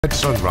At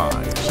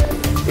Sunrise.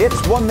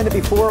 It's 1 minute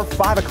before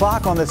 5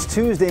 o'clock on this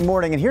Tuesday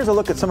morning, and here's a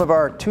look at some of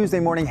our Tuesday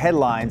morning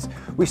headlines.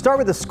 We start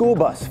with a school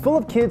bus full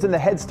of kids in the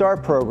Head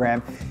Start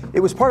program. It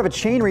was part of a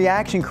chain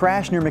reaction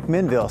crash near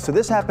McMinnville. So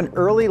this happened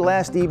early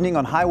last evening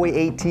on Highway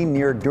 18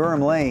 near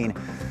Durham Lane.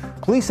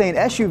 Police say an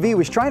SUV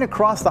was trying to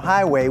cross the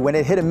highway when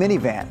it hit a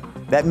minivan.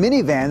 That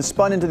minivan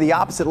spun into the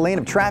opposite lane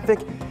of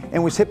traffic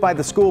and was hit by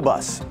the school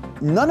bus.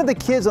 None of the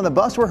kids on the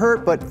bus were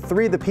hurt, but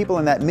 3 of the people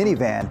in that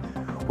minivan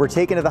were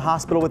taken to the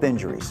hospital with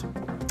injuries.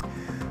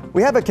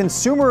 We have a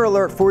consumer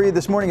alert for you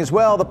this morning as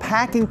well. The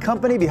packing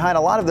company behind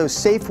a lot of those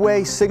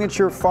Safeway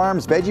Signature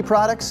Farms veggie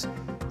products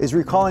is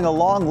recalling a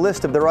long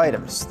list of their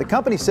items. The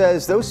company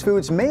says those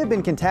foods may have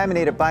been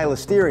contaminated by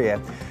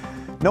listeria.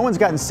 No one's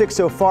gotten sick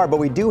so far, but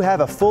we do have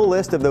a full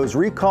list of those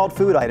recalled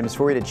food items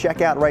for you to check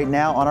out right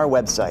now on our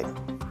website.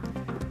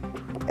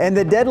 And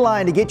the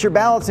deadline to get your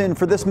ballots in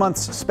for this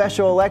month's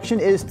special election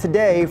is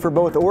today for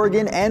both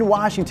Oregon and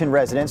Washington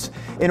residents.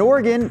 In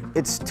Oregon,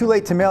 it's too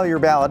late to mail your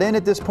ballot in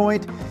at this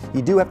point.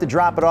 You do have to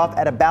drop it off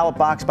at a ballot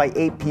box by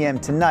 8 p.m.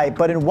 tonight.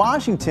 But in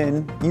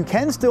Washington, you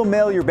can still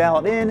mail your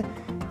ballot in.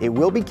 It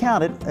will be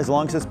counted as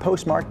long as it's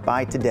postmarked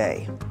by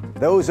today.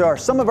 Those are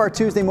some of our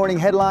Tuesday morning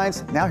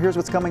headlines. Now here's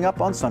what's coming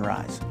up on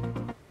Sunrise.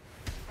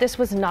 This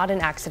was not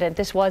an accident.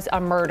 This was a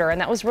murder, and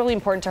that was really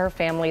important to her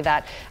family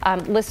that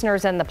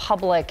listeners and the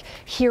public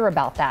hear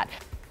about that.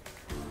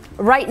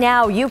 Right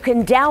now, you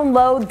can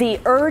download the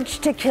Urge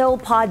to Kill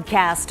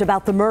podcast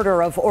about the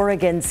murder of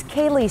Oregon's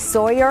Kaylee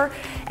Sawyer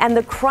and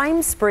the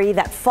crime spree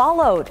that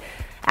followed.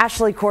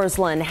 Ashley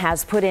Korslund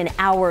has put in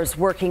hours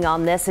working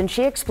on this, and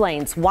she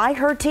explains why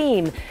her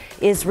team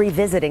is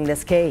revisiting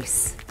this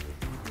case.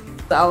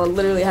 I'll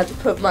literally have to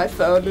put my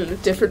phone in a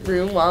different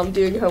room while I'm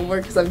doing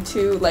homework because I'm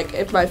too,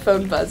 if my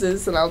phone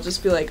buzzes and I'll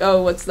just be like,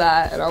 oh, what's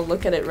that? And I'll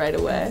look at it right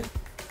away.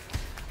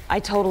 I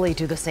totally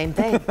do the same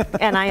thing,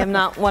 and I am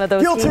not one of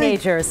those Guilty.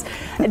 Teenagers.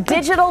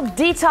 Digital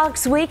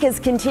Detox Week is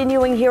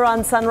continuing here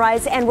on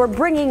Sunrise, and we're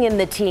bringing in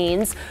the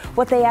teens,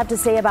 what they have to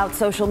say about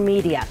social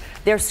media,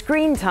 their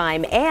screen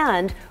time,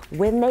 and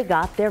when they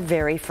got their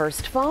very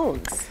first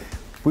phones.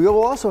 We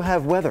will also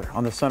have weather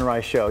on the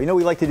Sunrise Show. You know,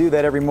 we like to do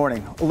that every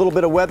morning. A little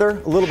bit of weather,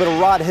 a little bit of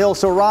Rod Hill.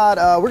 So Rod,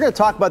 we're going to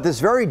talk about this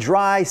very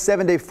dry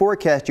 7-day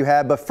forecast you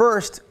have, but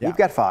first, we've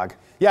got fog.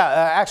 Yeah,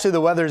 actually the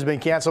weather's been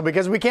canceled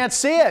because we can't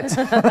see it.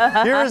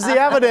 Here's the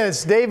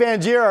evidence. Dave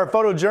Angier, our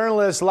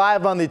photojournalist,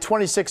 live on the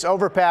 26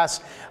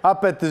 overpass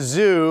up at the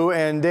zoo,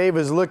 and Dave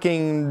is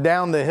looking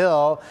down the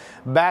hill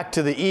back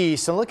to the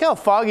east, and look how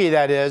foggy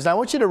that is. Now I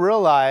want you to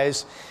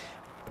realize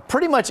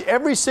pretty much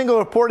every single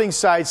reporting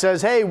site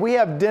says, hey, we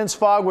have dense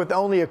fog with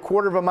only a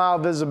 1/4 mile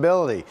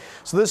visibility.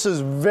 So this is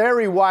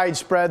very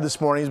widespread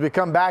this morning. As we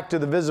come back to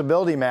the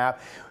visibility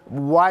map,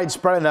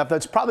 widespread enough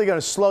that's probably going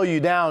to slow you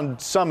down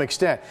to some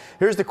extent.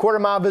 Here's the 1/4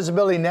 mile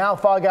visibility now.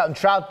 Fog out in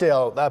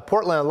Troutdale,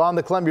 Portland along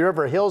the Columbia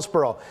River,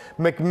 Hillsboro,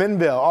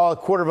 McMinnville, all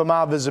 1/4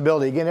 mile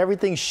visibility. Again,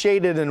 everything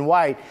shaded in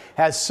white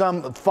has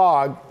some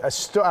fog.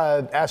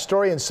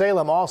 Astoria and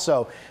Salem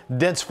also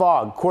dense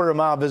fog, 1/4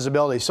 mile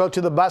visibility. So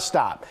to the bus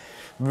stop.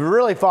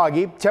 Really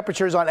foggy.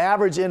 Temperatures on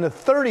average in the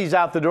 30s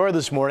out the door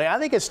this morning. I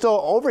think it's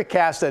still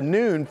overcast at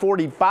noon,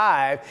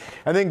 45.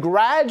 And then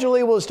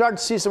gradually we'll start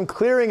to see some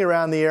clearing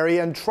around the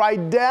area and try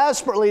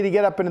desperately to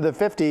get up into the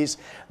 50s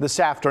this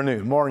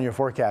afternoon. More on your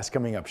forecast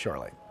coming up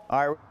shortly.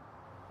 All right.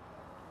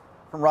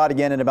 From Rod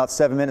again in about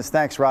 7 minutes.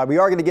 Thanks, Rod. We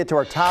are going to get to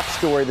our top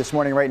story this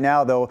morning right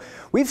now, though.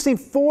 We've seen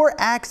 4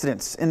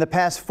 accidents in the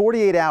past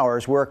 48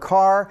 hours where a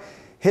car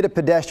hit a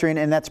pedestrian,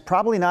 and that's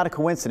probably not a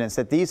coincidence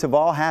that these have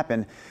all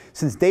happened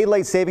since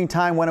daylight saving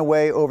time went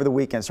away over the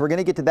weekend. So we're going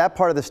to get to that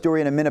part of the story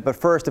in a minute, but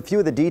first, a few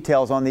of the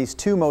details on these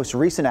 2 most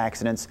recent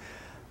accidents.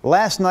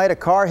 Last night, a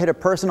car hit a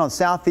person on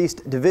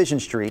Southeast Division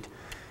Street.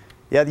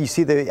 Yeah, you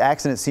see the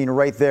accident scene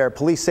right there.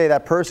 Police say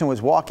that person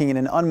was walking in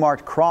an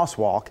unmarked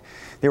crosswalk.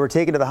 They were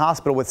taken to the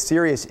hospital with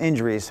serious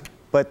injuries,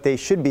 but they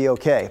should be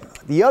okay.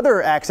 The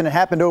other accident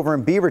happened over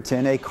in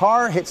Beaverton. A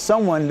car hit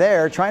someone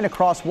there trying to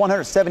cross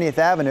 170th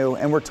Avenue,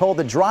 and we're told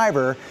the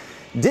driver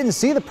didn't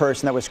see the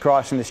person that was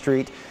crossing the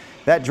street.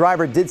 That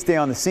driver did stay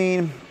on the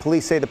scene.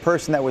 Police say the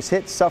person that was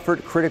hit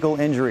suffered critical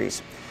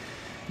injuries.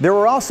 There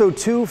were also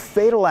 2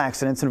 fatal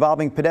accidents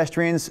involving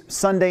pedestrians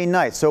Sunday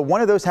night. So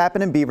one of those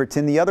happened in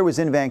Beaverton, the other was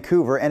in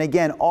Vancouver. And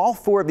again, all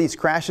 4 of these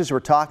crashes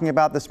we're talking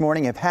about this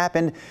morning have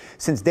happened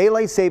since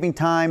daylight saving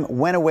time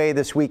went away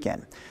this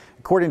weekend.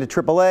 According to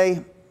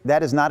AAA,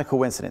 that is not a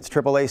coincidence.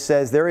 AAA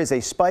says there is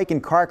a spike in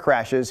car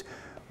crashes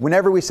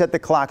whenever we set the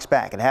clocks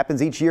back. It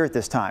happens each year at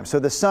this time. So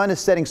the sun is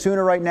setting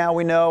sooner right now,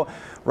 we know,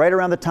 right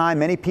around the time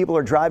many people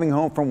are driving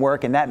home from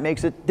work, and that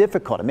makes it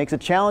difficult. It makes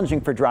it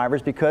challenging for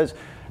drivers because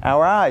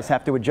our eyes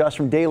have to adjust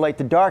from daylight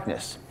to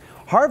darkness.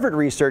 Harvard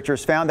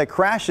researchers found that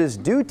crashes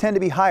do tend to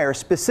be higher,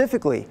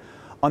 specifically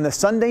on the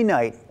Sunday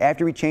night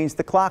after we change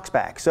the clocks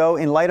back. So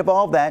in light of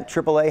all of that,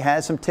 AAA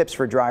has some tips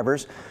for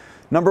drivers.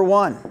 Number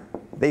 1,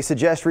 they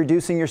suggest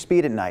reducing your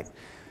speed at night.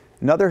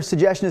 Another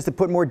suggestion is to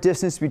put more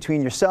distance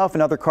between yourself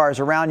and other cars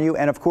around you,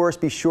 and of course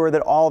be sure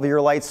that all of your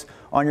lights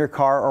on your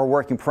car are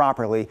working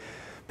properly.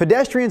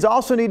 Pedestrians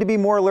also need to be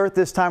more alert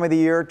this time of the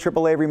year.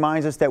 AAA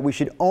reminds us that we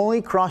should only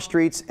cross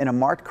streets in a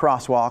marked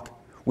crosswalk.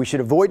 We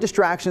should avoid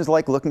distractions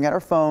like looking at our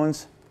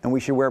phones, and we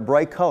should wear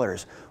bright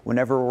colors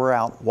whenever we're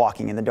out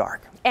walking in the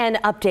dark. An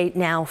update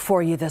now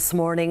for you this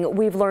morning.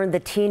 We've learned the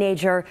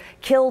teenager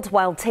killed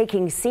while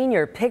taking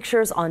senior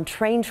pictures on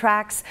train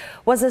tracks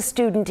was a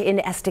student in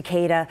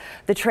Estacada.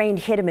 The train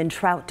hit him in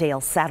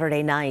Troutdale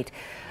Saturday night.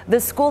 The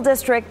school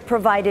district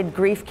provided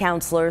grief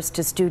counselors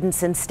to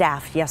students and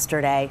staff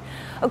yesterday.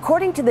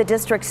 According to the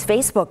district's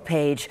Facebook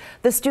page,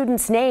 the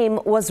student's name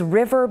was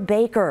River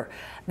Baker.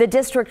 The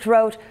district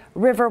wrote,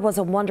 "River was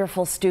a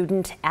wonderful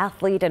student,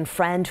 athlete, and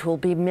friend who will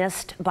be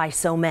missed by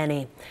so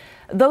many."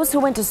 Those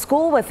who went to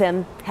school with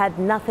him had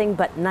nothing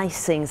but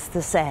nice things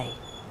to say.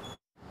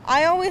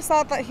 I always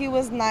thought that he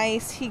was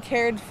nice. He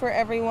cared for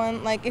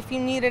everyone. Like, if you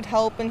needed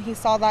help and he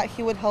saw that,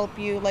 he would help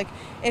you. Like,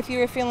 if you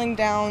were feeling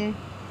down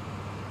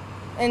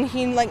and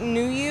he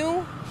knew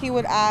you, he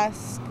would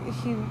ask.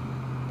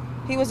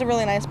 He was a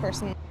really nice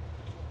person.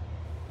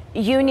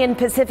 Union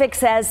Pacific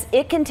says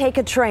it can take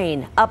a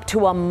train up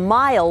to a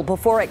mile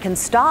before it can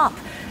stop.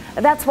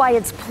 That's why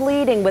it's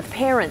pleading with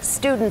parents,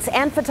 students,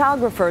 and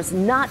photographers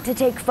not to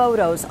take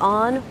photos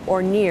on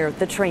or near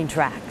the train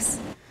tracks.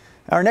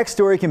 Our next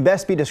story can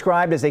best be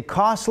described as a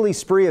costly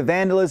spree of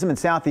vandalism in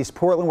Southeast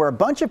Portland, where a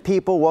bunch of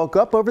people woke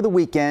up over the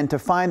weekend to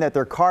find that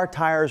their car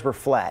tires were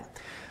flat.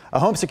 A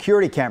home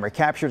security camera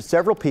captured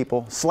several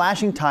people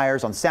slashing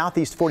tires on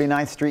Southeast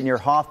 49th Street near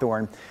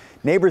Hawthorne.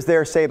 Neighbors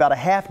there say about a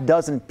half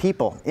dozen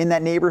people in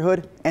that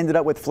neighborhood ended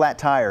up with flat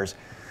tires.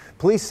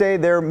 Police say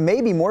there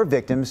may be more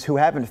victims who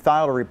haven't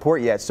filed a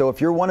report yet, so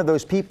if you're one of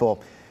those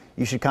people,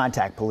 you should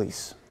contact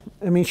police.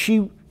 I mean,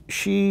 she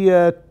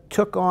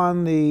took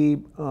on the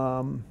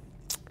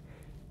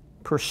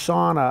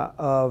persona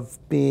of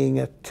being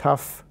a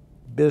tough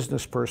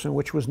business person,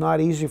 which was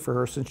not easy for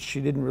her since she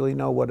didn't really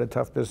know what a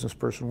tough business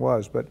person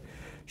was. But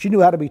she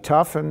knew how to be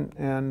tough,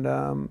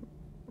 and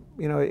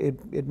you know,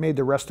 it made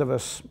the rest of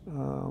us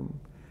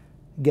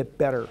get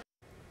better.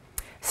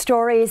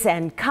 Stories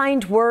and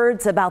kind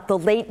words about the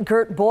late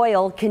Gert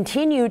Boyle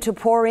continue to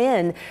pour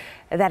in.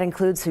 That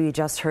includes who you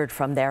just heard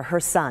from there, her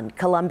son,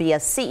 Columbia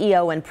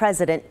CEO and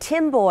President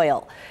Tim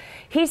Boyle.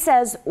 He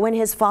says when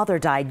his father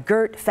died,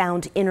 Gert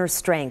found inner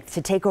strength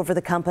to take over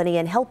the company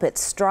and help it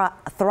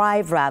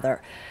thrive,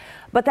 rather.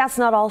 But that's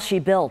not all she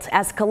built.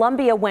 As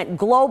Columbia went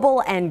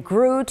global and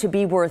grew to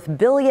be worth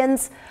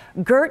billions,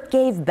 Gert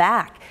gave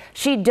back.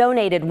 She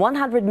donated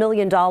 $100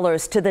 million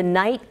to the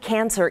Knight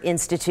Cancer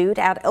Institute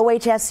at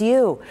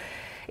OHSU.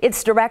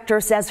 Its director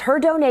says her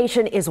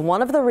donation is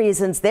one of the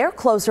reasons they're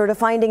closer to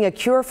finding a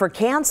cure for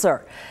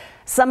cancer.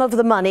 Some of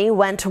the money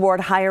went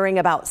toward hiring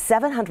about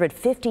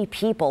 750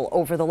 people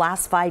over the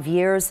last 5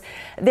 years.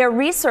 They're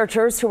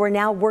researchers who are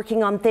now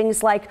working on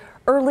things like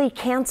early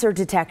cancer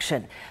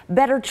detection,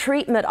 better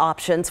treatment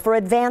options for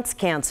advanced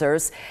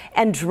cancers,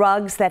 and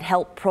drugs that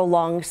help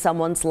prolong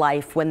someone's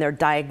life when they're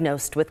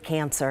diagnosed with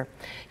cancer.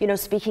 You know,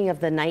 speaking of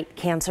the Knight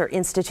Cancer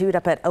Institute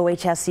up at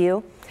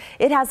OHSU,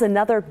 it has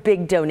another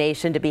big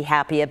donation to be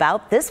happy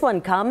about. This one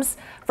comes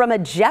from a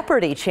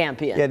Jeopardy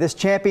champion. Yeah, this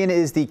champion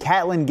is the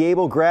Catlin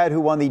Gable grad who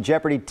won the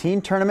Jeopardy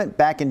teen tournament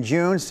back in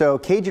June. So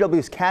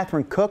KGW's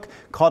Catherine Cook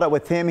caught up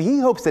with him. He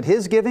hopes that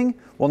his giving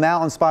will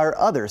now inspire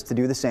others to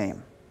do the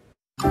same.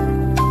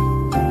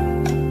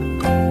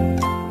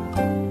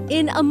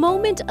 In a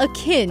moment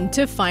akin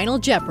to Final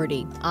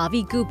Jeopardy,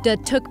 Avi Gupta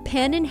took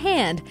pen in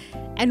hand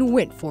and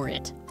went for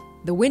it.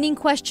 The winning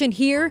question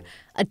here,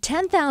 a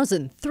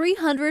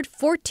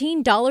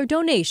 $10,314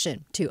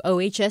 donation to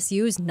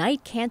OHSU's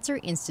Knight Cancer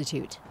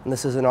Institute. And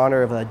this is in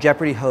honor of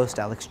Jeopardy host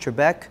Alex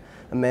Trebek,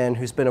 a man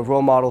who's been a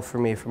role model for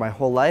me for my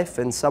whole life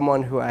and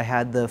someone who I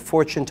had the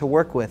fortune to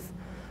work with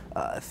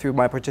through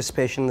my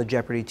participation in the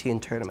Jeopardy teen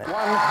tournament.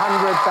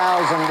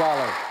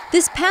 $100,000.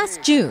 This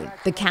past June,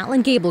 the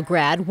Catlin Gable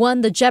grad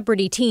won the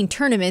Jeopardy teen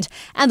tournament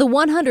and the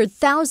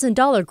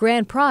 $100,000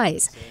 grand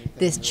prize.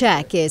 This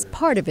check is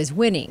part of his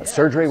winnings.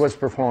 Surgery was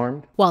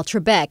performed. While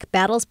Trebek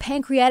battles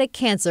pancreatic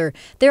cancer,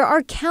 there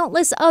are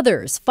countless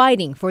others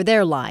fighting for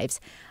their lives.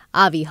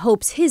 Avi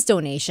hopes his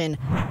donation,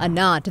 a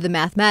nod to the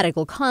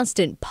mathematical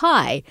constant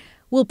pi,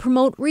 will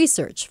promote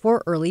research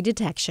for early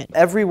detection.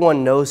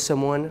 Everyone knows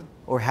someone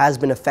or has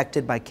been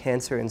affected by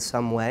cancer in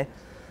some way.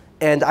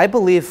 And I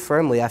believe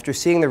firmly, after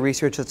seeing the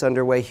research that's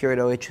underway here at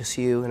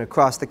OHSU and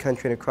across the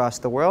country and across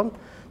the world,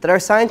 that our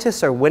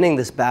scientists are winning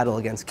this battle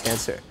against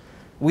cancer.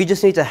 We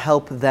just need to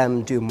help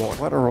them do more.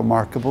 What a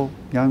remarkable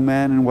young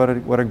man, and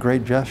what a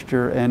great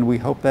gesture, and we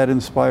hope that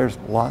inspires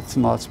lots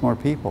and lots more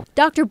people.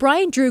 Dr.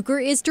 Brian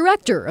Drucker is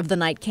director of the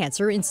Knight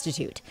Cancer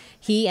Institute.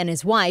 He and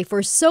his wife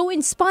were so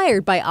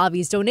inspired by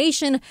Avi's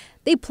donation,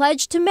 they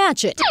pledged to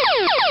match it.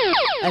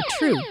 A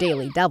true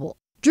daily double.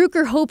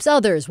 Drucker hopes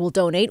others will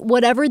donate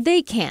whatever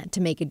they can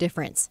to make a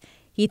difference.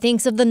 He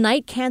thinks of the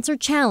Knight Cancer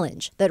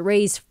Challenge that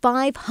raised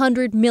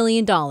 $500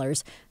 million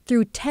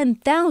through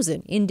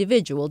 10,000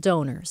 individual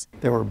donors.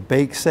 There were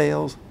bake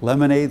sales,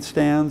 lemonade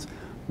stands.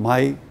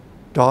 My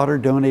daughter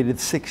donated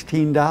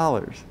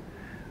 $16.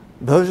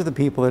 those are the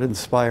people that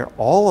inspire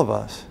all of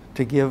us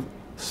to give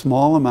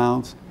small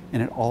amounts,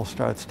 and it all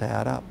starts to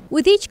add up.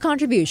 With each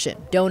contribution,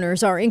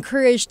 donors are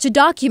encouraged to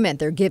document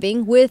their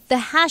giving with the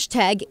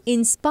hashtag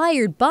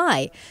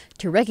 #InspiredBy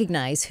to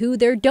recognize who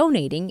they're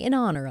donating in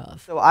honor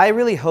of. So I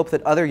really hope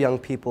that other young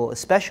people,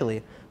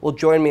 especially, will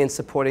join me in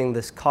supporting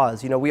this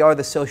cause. You know, we are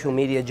the social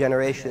media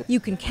generation.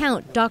 You can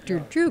count Dr.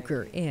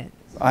 Druker in.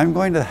 I'm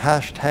going to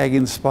hashtag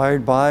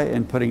inspired by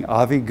and putting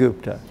Avi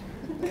Gupta,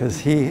 because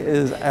he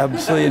is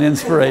absolutely an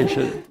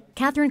inspiration.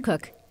 Catherine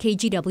Cook,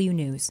 KGW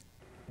News.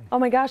 Oh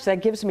my gosh,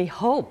 that gives me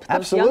hope. Those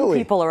Absolutely. young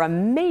people are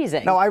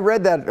amazing. No, I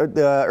read that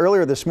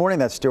earlier this morning,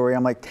 that story.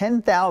 I'm like,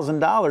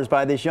 $10,000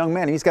 by this young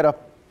man. He's got a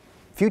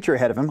future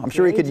ahead of him. I'm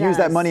sure he could use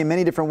that money in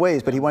many different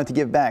ways, but he wanted to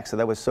give back, so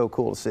that was so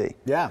cool to see.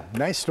 Yeah,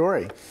 nice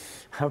story.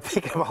 I'm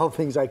thinking of all the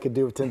things I could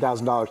do with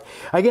 $10,000.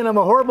 Again, I'm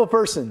a horrible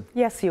person.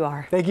 Yes, you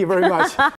are. Thank you very much.